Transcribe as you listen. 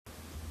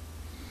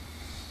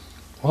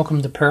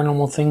Welcome to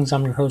Paranormal Things.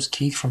 I'm your host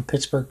Keith from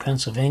Pittsburgh,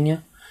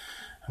 Pennsylvania.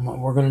 And what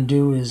we're going to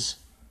do is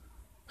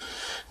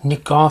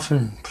Nick Goff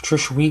and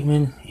Patricia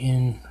Wheatman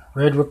in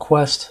Red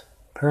Request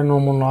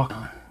Paranormal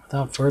Knockdown.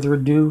 Without further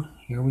ado,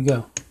 here we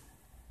go.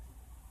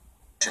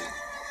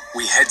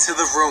 We head to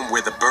the room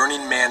where the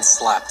burning man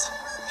slept.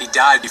 He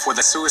died before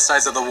the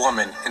suicides of the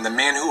woman and the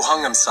man who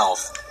hung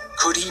himself.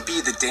 Could he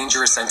be the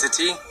dangerous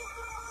entity?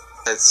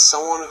 That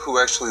someone who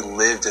actually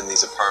lived in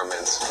these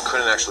apartments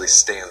couldn't actually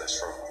stay in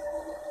this room.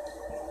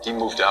 He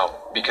moved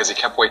out because he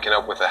kept waking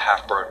up with a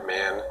half-burnt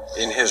man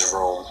in his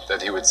room that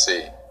he would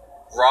see.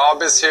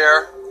 Rob is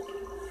here,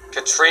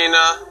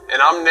 Katrina, and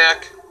I'm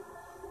Nick.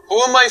 Who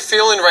am I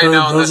feeling right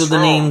now in this room? Those are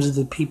the names of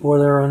the people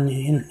that are in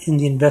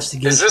the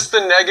investigation. Is this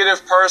the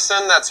negative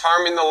person that's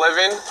harming the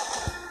living?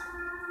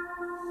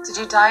 Did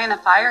you die in a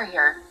fire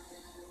here?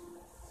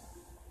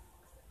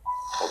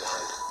 Hold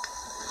on.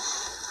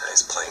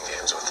 He's playing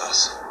games with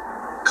us.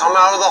 Come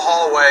out of the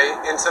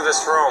hallway into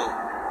this room.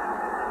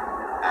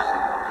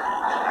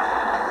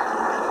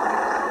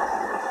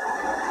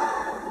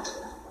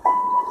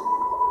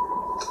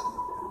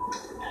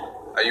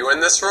 Are you in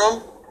this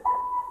room?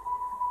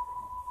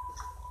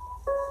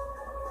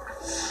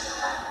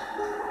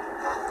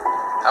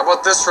 How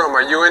about this room?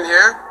 Are you in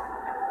here?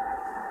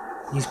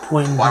 He's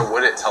pointing. Why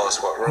would it tell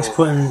us what room? He's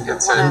putting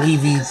it's an in.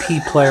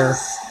 EVP player.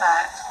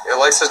 It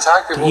likes to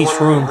attack people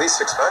when room. we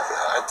least expect it.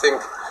 I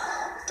think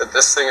that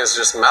this thing is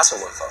just messing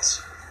with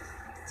us.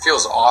 It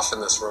feels off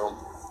in this room.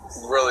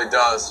 It really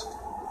does.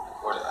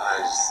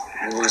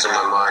 I'm losing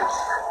my mind.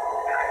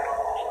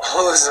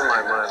 I'm losing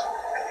my mind.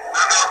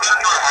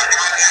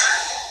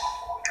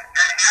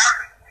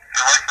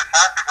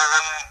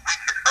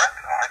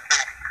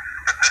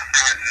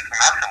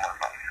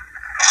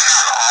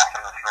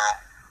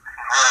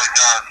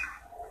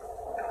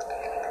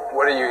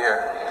 What are you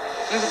here?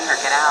 You can hear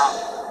Get Out.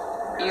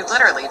 You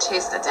literally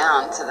chased it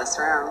down to this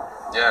room.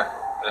 Yeah,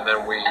 and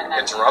then we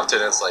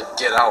interrupted. It's like,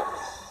 get out.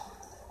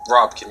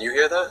 Rob, can you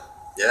hear that?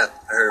 Yeah,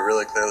 I heard it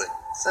really clearly.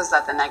 So is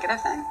that the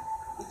negative thing?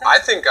 I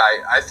think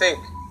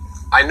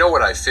I know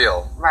what I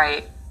feel.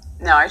 Right.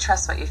 No, I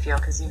trust what you feel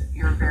because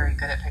you're very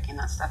good at picking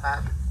that stuff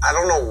up. I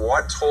don't know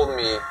what told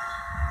me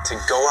to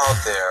go out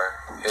there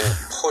and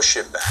push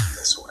it back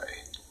this way.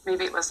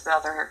 Maybe it was the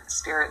other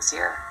spirits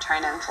here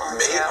trying to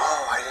influence you.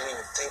 Oh, I didn't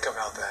even think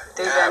about that.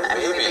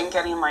 We've been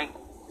getting like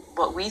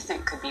what we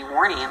think could be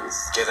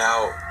warnings. Get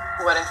out.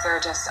 What if they're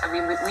just,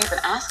 we've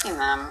been asking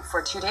them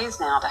for 2 days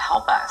now to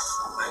help us.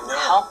 I know.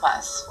 Help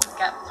us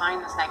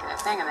find this negative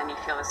thing, and then you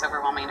feel this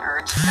overwhelming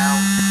urge to go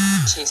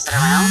chase it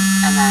around,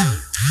 and then...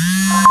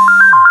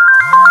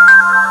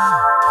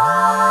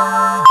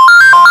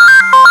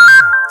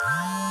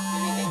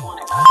 maybe they want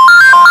to go.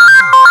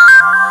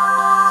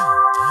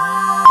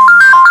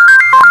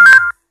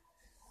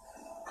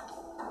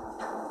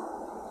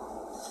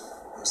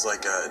 It was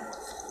like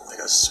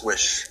a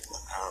swish.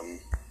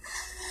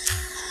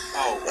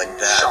 Like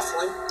that.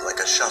 Shuffling? Like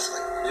a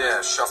shuffling.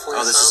 Yeah, shuffling.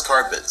 Oh, this is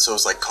carpet. So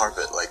it's like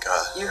carpet. Like,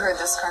 You heard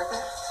this carpet?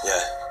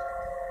 yeah.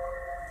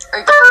 Are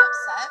you getting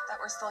upset that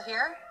we're still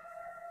here?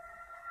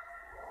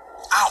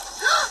 Ow!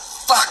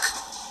 Fuck!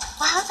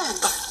 What happened?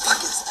 The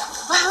fuck is that?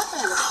 What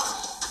happened?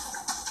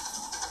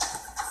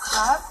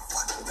 Rob?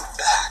 Fucking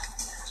back.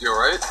 You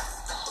alright?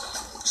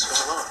 What's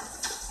going on?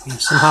 He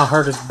somehow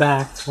hurt his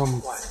back from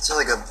What? Is there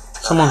like a...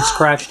 someone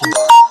scratched him.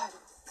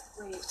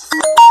 Wait.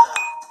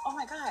 Oh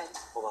my god.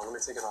 Hold on, let me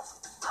take it off.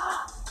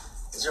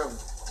 Is there a...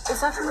 Is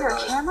that from your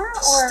camera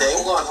or?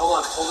 Sting? Hold on.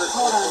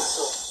 Hold on.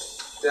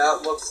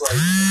 That looks like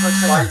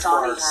Looks like bite that's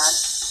all he marks.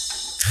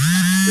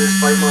 had. There's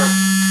bite mark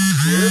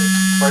here,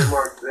 bite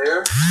mark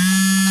there,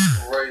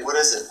 right What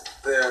is it?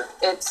 there.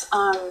 It's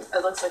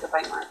it looks like a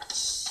bite mark.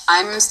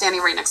 I'm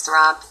standing right next to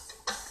Rob,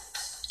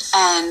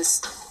 and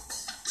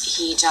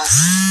he just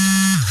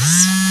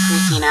is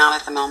freaking out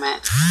at the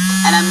moment.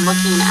 And I'm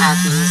looking at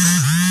these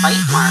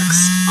bite marks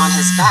on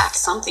his back.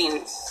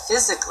 Something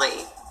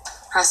physically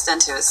pressed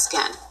into his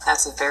skin.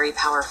 That's a very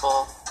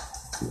powerful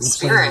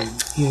spirit.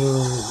 Either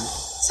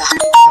So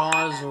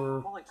jaws or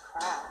holy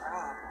crap,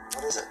 Rob.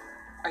 What is it?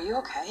 Are you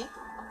okay?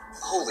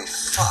 Holy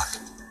fuck.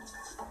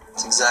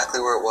 It's exactly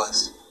where it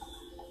was.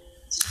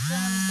 Did you feel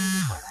anything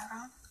before that,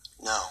 Rob?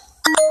 No.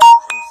 I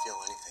didn't feel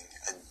anything.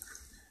 I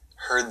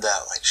heard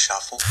that, like,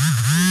 shuffle.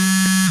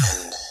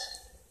 And...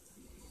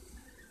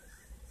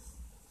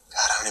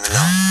 God, I don't even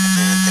know. I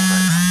can't even think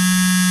right now.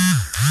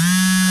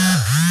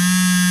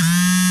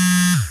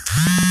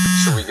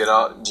 Should we get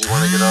out? Do you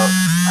want to get out?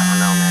 I don't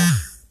know, man.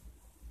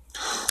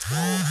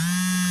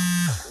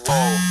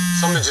 Whoa.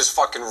 Someone just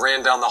fucking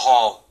ran down the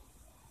hall.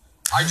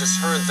 I just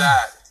heard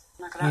that.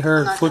 I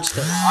heard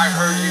footsteps. I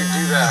heard you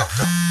do that.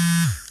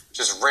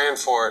 Just ran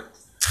for it.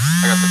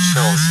 I got the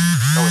chills.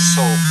 That was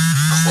so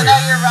So clear. now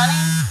you're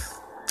running?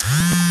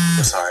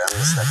 I'm sorry, I'm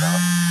gonna step out.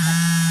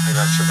 I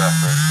got your back,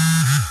 man.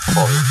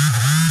 Follow you.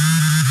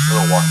 I'm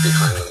gonna walk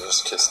behind him.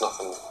 This kid's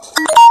nothing.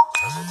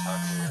 Tries to attack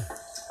me.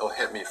 He'll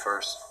hit me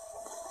first.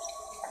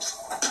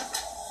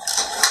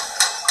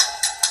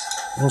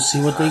 We'll see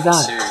what they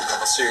got.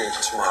 I'll see you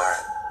tomorrow.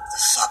 The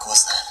fuck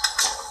was that?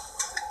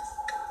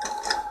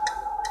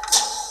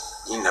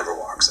 he never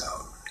walks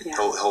out. Yeah.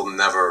 He'll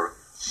never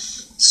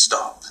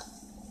stop.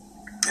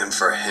 And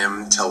for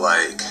him to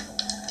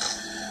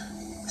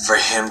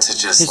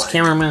just His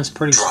cameraman's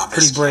pretty drop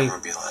his brave. camera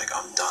and be like,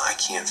 I'm done, I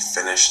can't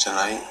finish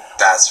tonight.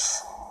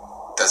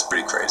 That's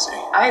pretty crazy.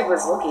 I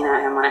was looking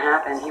at him when it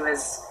happened. He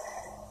was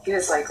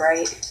like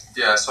right.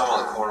 Yeah, I saw him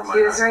on the corner of my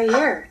He was eye. right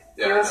here.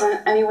 Yeah, he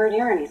wasn't anywhere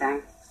near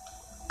anything.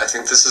 I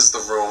think this is the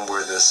room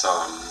where this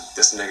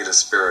negative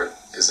spirit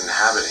is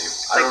inhabiting.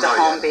 I Like don't the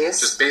know home yet. base?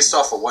 Just based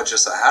off of what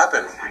just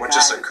happened, what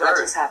just occurred. What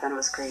just happened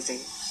was crazy.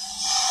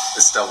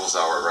 It's devil's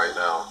hour right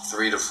now,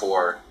 3 to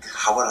 4.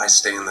 How would I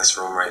stay in this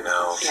room right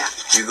now? Yeah.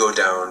 You go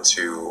down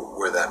to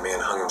where that man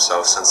hung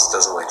himself, since it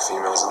doesn't like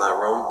females in that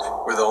room.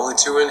 We're the only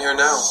two in here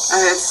now.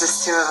 It's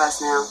just two of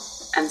us now,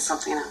 and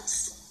something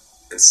else.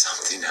 And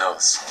something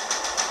else.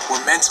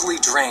 We're mentally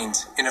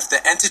drained, and if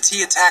the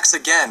entity attacks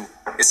again,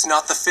 it's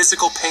not the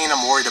physical pain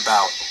I'm worried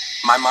about.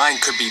 My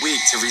mind could be weak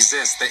to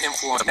resist the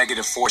influence of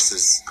negative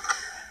forces.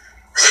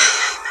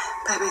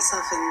 By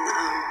myself in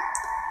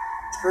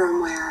the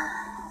room where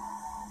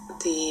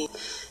the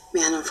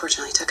man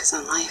unfortunately took his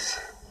own life.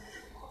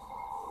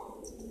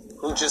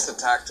 Who just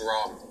attacked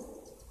Rob?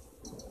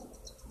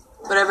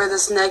 Whatever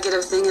this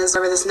negative thing is,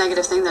 whatever this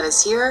negative thing that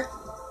is here,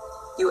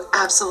 you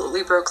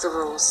absolutely broke the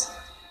rules.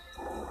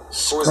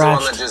 Who was the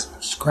one that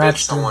just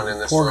Scratched bit someone him. in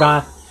this Poor room?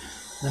 guy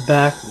in the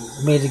back.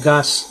 Made the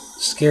guy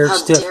scared How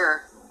stiff.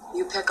 dare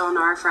you pick on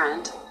our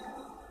friend?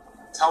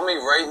 Tell me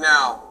right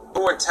now,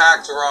 who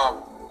attacked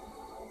Rob?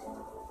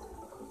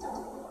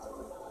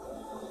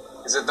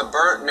 Is it the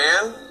burnt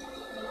man?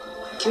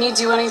 Can you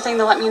do anything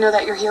to let me know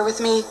that you're here with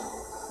me?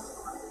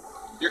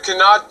 You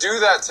cannot do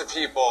that to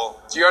people.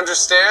 Do you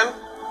understand?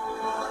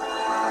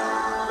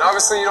 And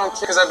obviously you don't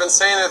care, because I've been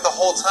saying it the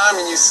whole time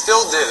and you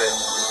still did it.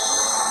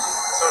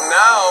 So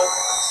now,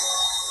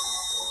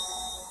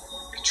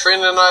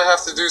 Katrina and I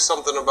have to do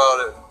something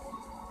about it.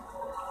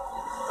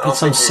 I Get don't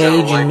some think you're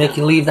gonna sage like and make it.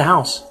 you leave the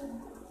house.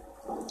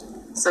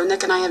 So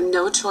Nick and I have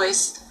no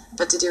choice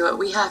but to do what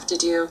we have to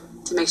do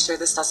to make sure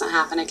this doesn't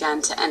happen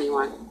again to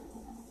anyone.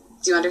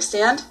 Do you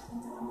understand?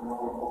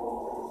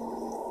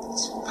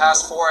 It's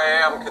past 4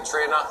 a.m.,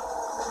 Katrina.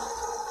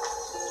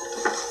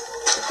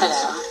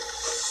 Hello.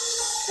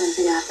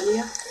 Anything happen to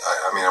you?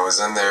 I mean, I was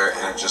in there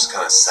and it just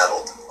kind of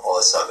settled all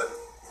of a sudden.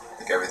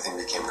 Like everything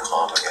became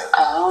calm again.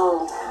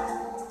 Oh.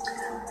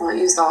 Well, it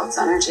used all its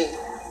energy.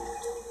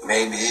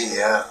 Maybe,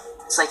 yeah.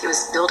 It's like it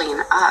was building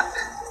up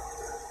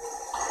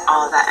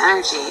all of that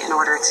energy in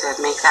order to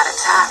make that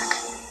attack.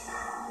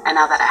 And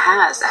now that it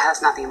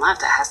has nothing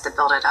left. It has to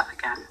build it up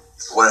again.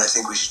 What I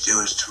think we should do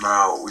is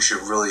tomorrow we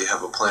should really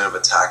have a plan of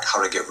attack,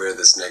 how to get rid of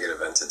this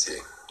negative entity.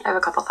 I have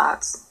a couple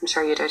thoughts. I'm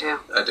sure you do too.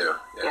 I do,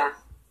 Yeah.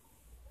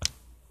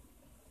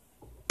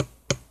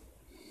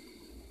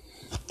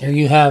 There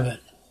you have it.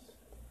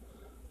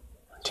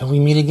 Until we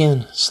meet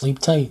again, sleep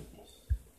tight.